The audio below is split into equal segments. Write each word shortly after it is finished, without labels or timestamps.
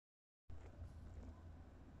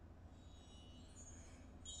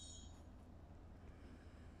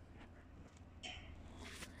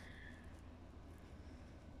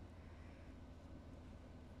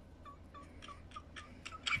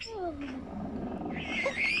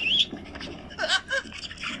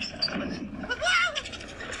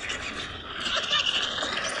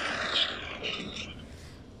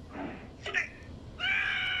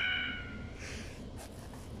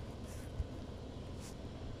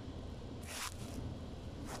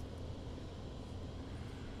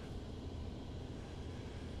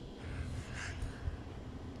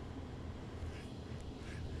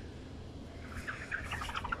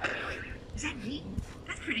Is that neat?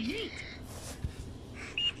 That's pretty neat.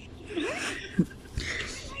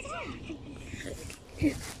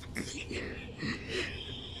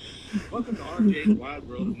 Welcome to RJ's Wild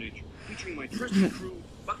World of Nature, featuring my trusted crew,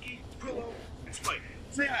 Bucky, Brillo, and Spike.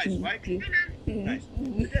 Say hi, Spike. Nice.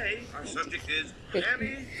 Today, our subject is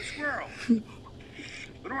Hammy the squirrel.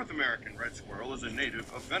 The North American red squirrel is a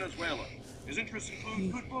native of Venezuela. His interests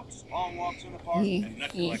include good books, long walks in the park, and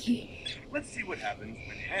nut collecting. Let's see what happens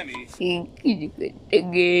when Hammy...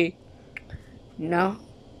 No.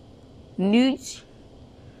 News.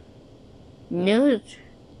 News.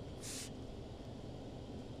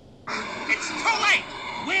 It's too late!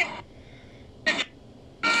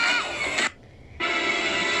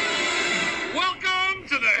 Welcome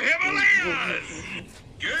to the Himalayas!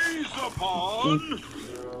 Gaze upon...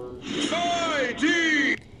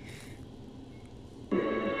 Mighty!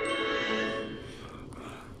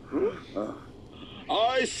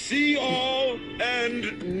 I see all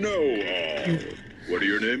and know all. What are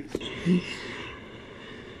your names?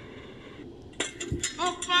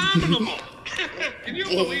 Abominable! Can you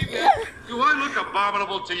believe that? Do I look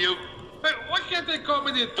abominable to you? Hey, why can't they call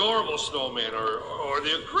me the adorable snowman or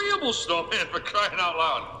the agreeable snowman, for crying out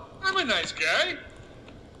loud? I'm a nice guy.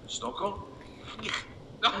 Snow cone?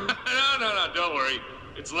 No, don't worry.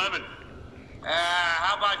 It's lemon.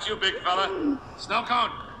 How about you, big fella? Snow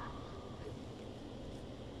cone.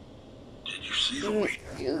 Did you see the way?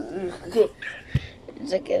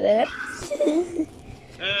 Look at that.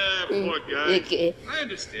 Poor guy. I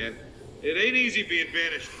understand. It ain't easy being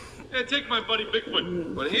banished. Take my buddy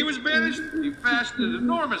Bigfoot. When he was banished, he fashioned an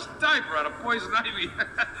enormous diaper out of poison ivy.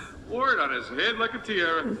 Wore it on his head like a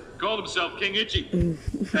tiara. Called himself King Itchy.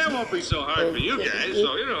 That won't be so hard for you guys.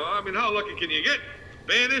 So, how lucky can you get?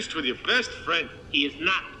 Banished with your best friend. He is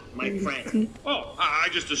not my friend. Oh, I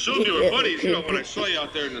just assumed you were buddies, when I saw you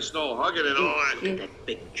out there in the snow hugging and all that. That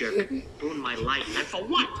big jerk ruined my life. And for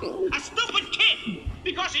what? A stupid kid!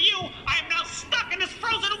 Because of you, I am now stuck in this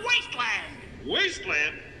frozen wasteland!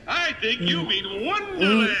 Wasteland? I think you mean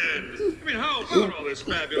Wonderland. How about all this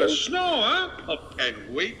fabulous snow, huh? Oh, and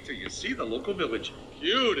wait till you see the local village.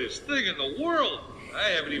 Cutest thing in the world. I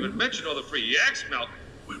haven't even mentioned all the free yak's milk.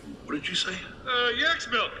 Wait, what did you say? Yak's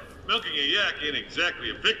milk. Milking a yak ain't exactly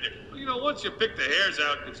a picnic. Once you pick the hairs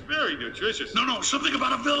out, it's very nutritious. No, something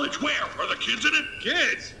about a village. Where? Are the kids in it?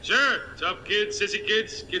 Kids? Sure. Tough kids, sissy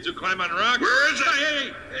kids, kids who climb on rocks. Where is it?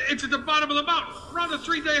 Hey, it's at the bottom of the mountain, around a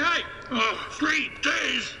 3-day hike. 3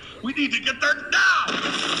 days? We need to get there now!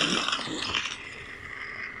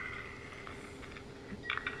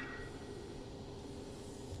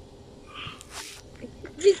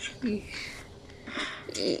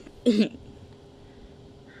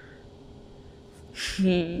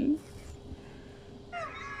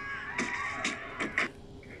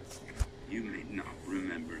 You may not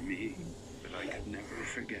remember me, but I could never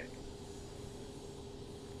forget.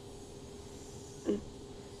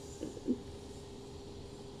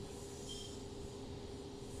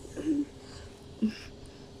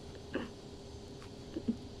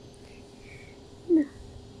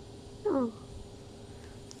 No.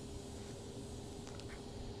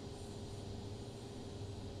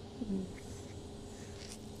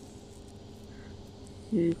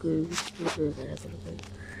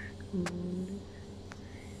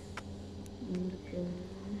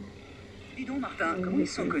 Dis donc, Martin, comment ils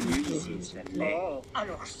sont connus ici, Oh,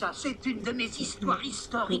 alors ça, c'est une de mes histoires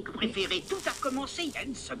historiques préférées. Tout a commencé il y a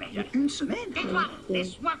une semaine. Il y a une semaine? Tais-toi,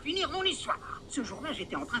 laisse-moi finir mon histoire. Ce jour-là,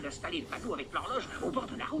 j'étais en train d'installer le panneau avec l'horloge au bord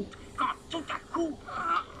de la route, quand tout à coup...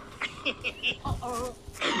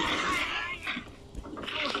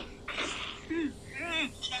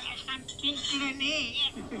 Ça lâche un petit le nez.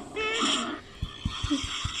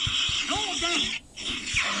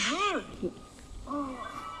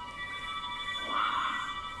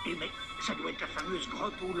 Eh mais, ça doit être la fameuse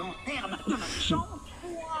grotte aux lanternes de ma chambre.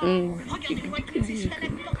 Regardez-moi glisser sur la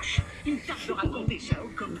planche. Il me tarde de raconter ça aux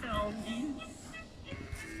copains en ville.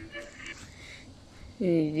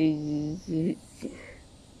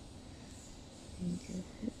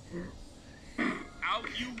 Out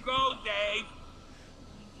you go, Dave.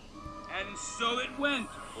 And so it went,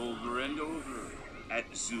 over and over. At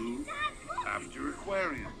the zoo, after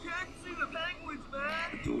aquarium. Can't see the penguins,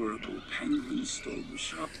 man. Adorable penguins stole the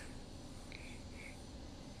shop.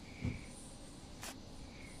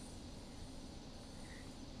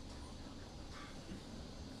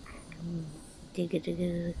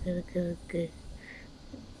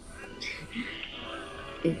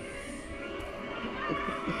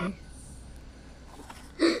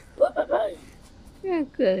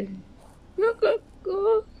 Okay.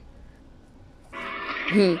 Go.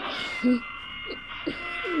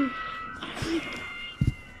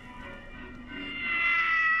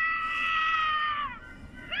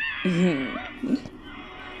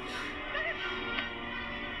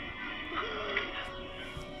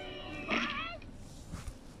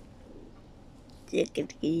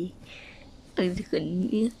 Chickadee. Anh cần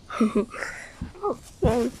đi.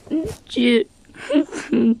 Chuyện.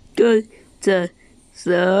 Tôi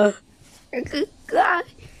sợ. Cái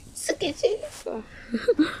sao cái gì?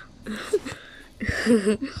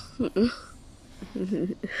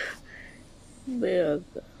 Bây giờ